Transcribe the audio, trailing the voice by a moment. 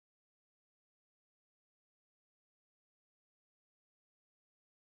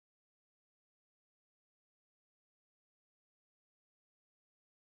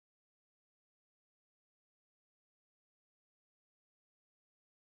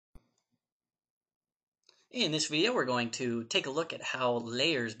In this video, we're going to take a look at how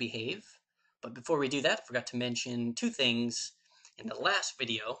layers behave. But before we do that, I forgot to mention two things in the last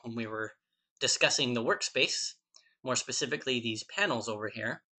video when we were discussing the workspace, more specifically these panels over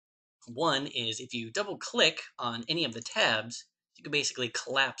here. One is if you double click on any of the tabs, you can basically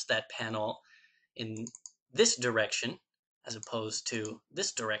collapse that panel in this direction as opposed to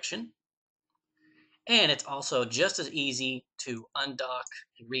this direction. And it's also just as easy to undock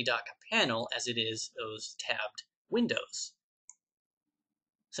and redock a panel as it is those tabbed windows.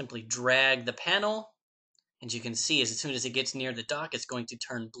 Simply drag the panel, and you can see as soon as it gets near the dock, it's going to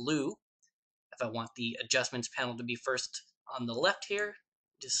turn blue. If I want the adjustments panel to be first on the left here,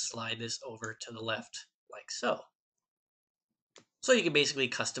 just slide this over to the left like so. So you can basically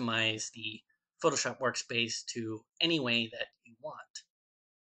customize the Photoshop workspace to any way that you want.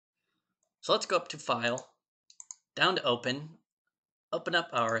 So let's go up to File, down to Open up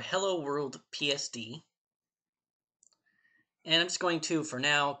our Hello World PSD. And I'm just going to, for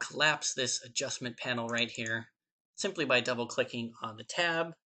now, collapse this adjustment panel right here simply by double clicking on the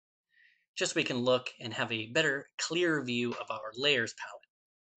tab, just so we can look and have a better, clearer view of our layers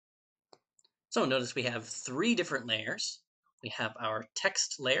palette. So notice we have three different layers. We have our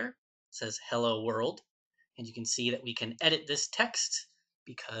text layer, it says Hello World, and you can see that we can edit this text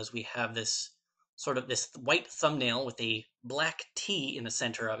because we have this sort of this white thumbnail with a black T in the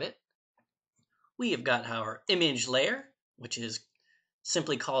center of it. We have got our image layer, which is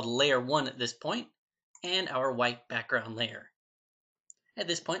simply called layer 1 at this point, and our white background layer. At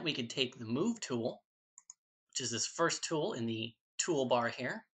this point, we could take the move tool, which is this first tool in the toolbar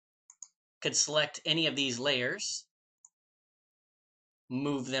here, could select any of these layers,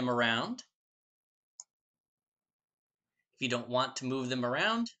 move them around. If you don't want to move them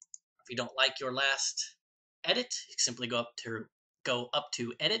around, if you don't like your last edit, you simply go up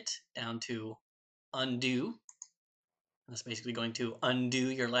to edit, down to undo. That's basically going to undo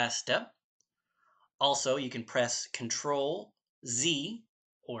your last step. Also, you can press Control Z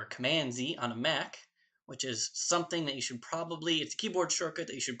or Command Z on a Mac, which is something that you should probably, it's a keyboard shortcut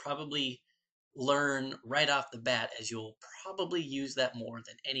that you should probably learn right off the bat, as you'll probably use that more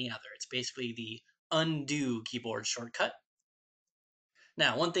than any other. It's basically the undo keyboard shortcut.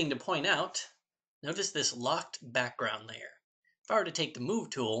 Now, one thing to point out, notice this locked background layer. If I were to take the move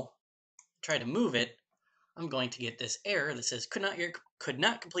tool, try to move it, I'm going to get this error that says could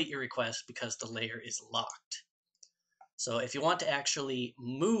not complete your request because the layer is locked. So if you want to actually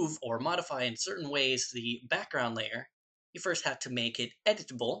move or modify in certain ways the background layer, you first have to make it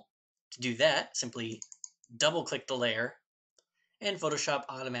editable. To do that, simply double click the layer, and Photoshop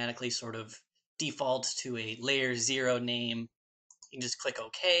automatically sort of defaults to a layer 0 name. You can just click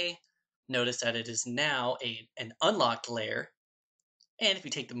OK. Notice that it is now an unlocked layer. And if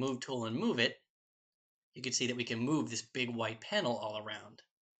you take the move tool and move it, you can see that we can move this big white panel all around.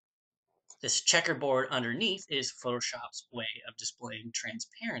 This checkerboard underneath is Photoshop's way of displaying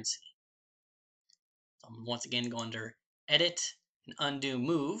transparency. So I'm once again go under Edit and Undo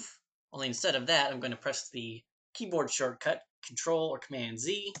Move. Only instead of that, I'm going to press the keyboard shortcut Control or Command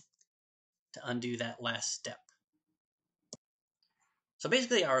Z to undo that last step. So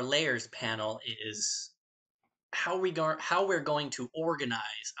basically our layers panel is how we're going to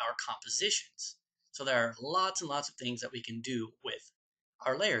organize our compositions. So there are lots and lots of things that we can do with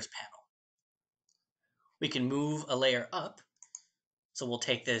our layers panel. We can move a layer up. So we'll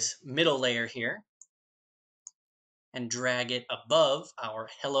take this middle layer here and drag it above our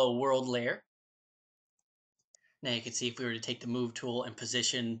Hello World layer. Now you can see if we were to take the move tool and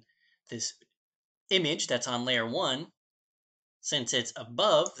position this image that's on layer 1, since it's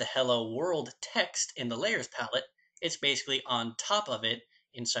above the Hello World text in the layers palette, it's basically on top of it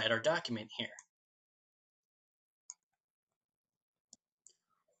inside our document here.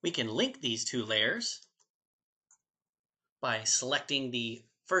 We can link these two layers by selecting the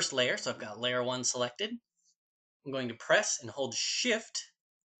first layer. So I've got layer 1 selected. I'm going to press and hold Shift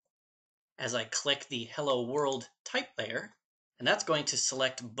as I click the Hello World type layer, and that's going to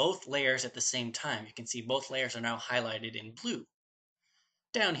select both layers at the same time. You can see both layers are now highlighted in blue.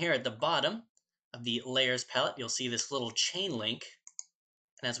 Down here at the bottom of the layers palette, you'll see this little chain link,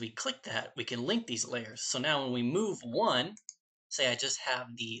 and as we click that, we can link these layers. So now when we move one, say I just have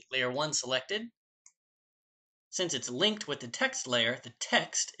the layer 1 selected, since it's linked with the text layer, the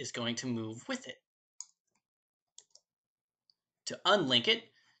text is going to move with it. To unlink it,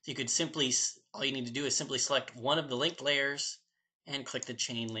 you could simply, all you need to do is simply select one of the linked layers and click the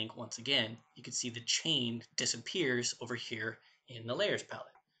chain link once again. You can see the chain disappears over here in the layers palette.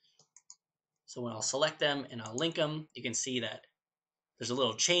 So when I'll select them and I'll link them, you can see that There's a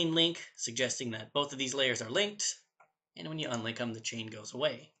little chain link suggesting that both of these layers are linked, and when you unlink them, the chain goes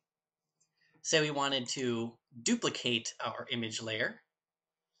away. Say we wanted to duplicate our image layer.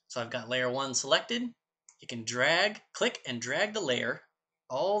 So I've got layer 1 selected. You can click and drag the layer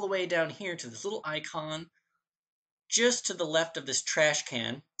all the way down here to this little icon just to the left of this trash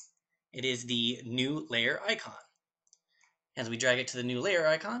can. It is the new layer icon. As we drag it to the new layer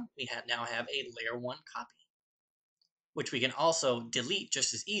icon, we now have a layer 1 copy, which we can also delete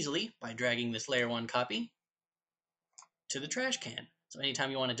just as easily by dragging this layer 1 copy to the trash can. So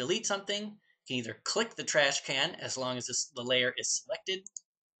anytime you want to delete something, you can either click the trash can as long as the layer is selected.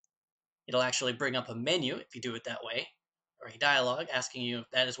 It'll actually bring up a menu if you do it that way, or a dialog asking you if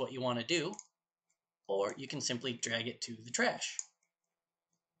that is what you want to do, or you can simply drag it to the trash.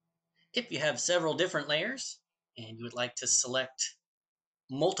 If you have several different layers and you would like to select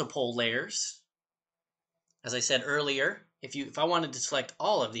multiple layers, as I said earlier, if I wanted to select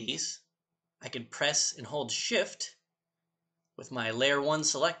all of these, I could press and hold Shift with my layer 1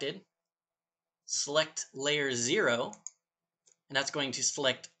 selected, select layer 0, and that's going to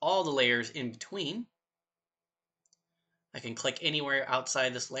select all the layers in between. I can click anywhere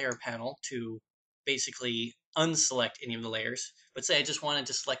outside this layer panel to basically unselect any of the layers. But say I just wanted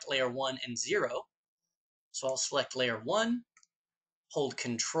to select layer 1 and 0. So I'll select layer 1, hold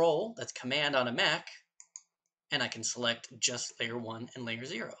Control, that's Command on a Mac, and I can select just layer 1 and layer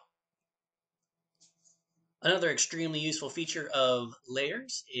 0. Another extremely useful feature of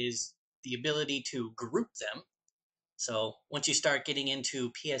layers is the ability to group them. So once you start getting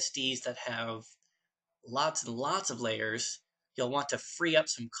into PSDs that have lots and lots of layers, you'll want to free up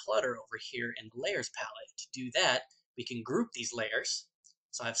some clutter over here in the layers palette. To do that, we can group these layers.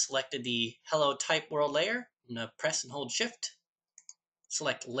 So I've selected the Hello Type World layer. I'm going to press and hold Shift,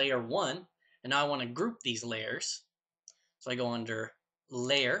 select layer 1, and now I want to group these layers. So I go under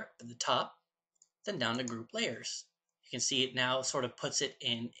Layer at the top, then down to Group Layers. You can see it now sort of puts it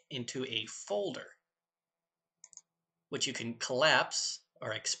into a folder, which you can collapse,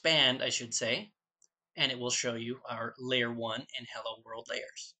 or expand, I should say, and it will show you our layer 1 and Hello World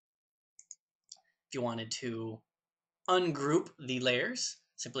layers. If you wanted to ungroup the layers,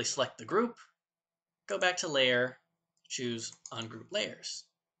 simply select the group, go back to Layer, choose Ungroup Layers.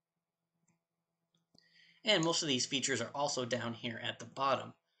 And most of these features are also down here at the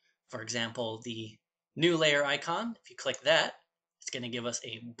bottom. For example, the new layer icon, if you click that, it's going to give us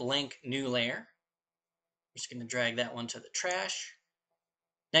a blank new layer. We're just going to drag that one to the trash.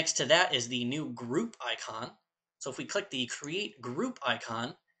 Next to that is the new group icon. So if we click the Create Group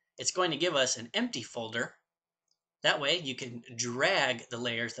icon, it's going to give us an empty folder. That way you can drag the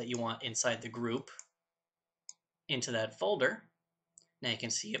layers that you want inside the group into that folder. Now you can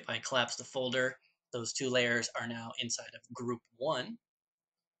see if I collapse the folder, those two layers are now inside of Group 1.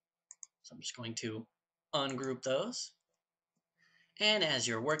 So I'm just going to ungroup those. And as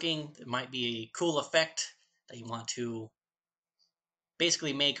you're working, it might be a cool effect that you want to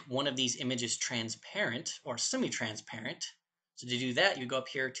basically make one of these images transparent or semi-transparent. So to do that, you go up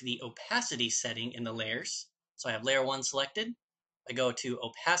here to the opacity setting in the layers. So I have layer 1 selected. I go to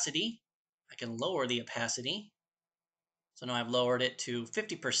opacity. I can lower the opacity. So now I've lowered it to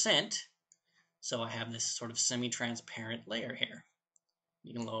 50%. So I have this sort of semi-transparent layer here.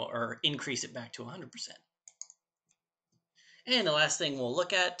 You can lower or increase it back to 100%. And the last thing we'll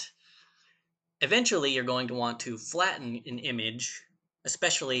look at, eventually you're going to want to flatten an image,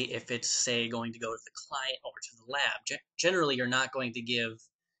 especially if it's, say, going to go to the client or to the lab. Generally, you're not going to give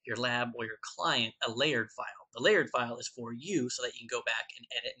your lab or your client a layered file. The layered file is for you so that you can go back and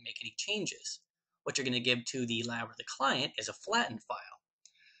edit and make any changes. What you're going to give to the lab or the client is a flattened file.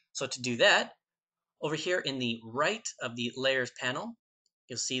 So to do that, over here in the right of the layers panel,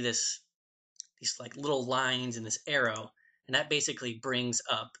 you'll see these like little lines and this arrow, and that basically brings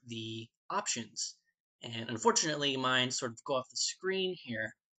up the options. And unfortunately, mine sort of go off the screen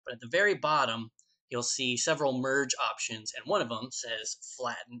here, but at the very bottom, you'll see several merge options, and one of them says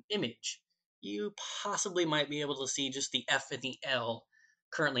Flatten Image. You possibly might be able to see just the F and the L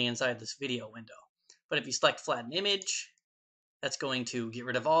currently inside this video window. But if you select Flatten Image, that's going to get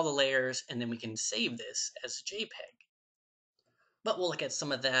rid of all the layers, and then we can save this as a JPEG. But we'll look at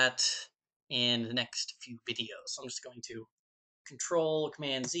some of that in the next few videos. So I'm just going to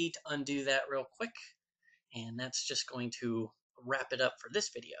Control-Command-Z to undo that real quick. And that's just going to wrap it up for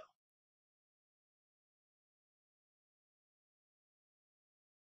this video.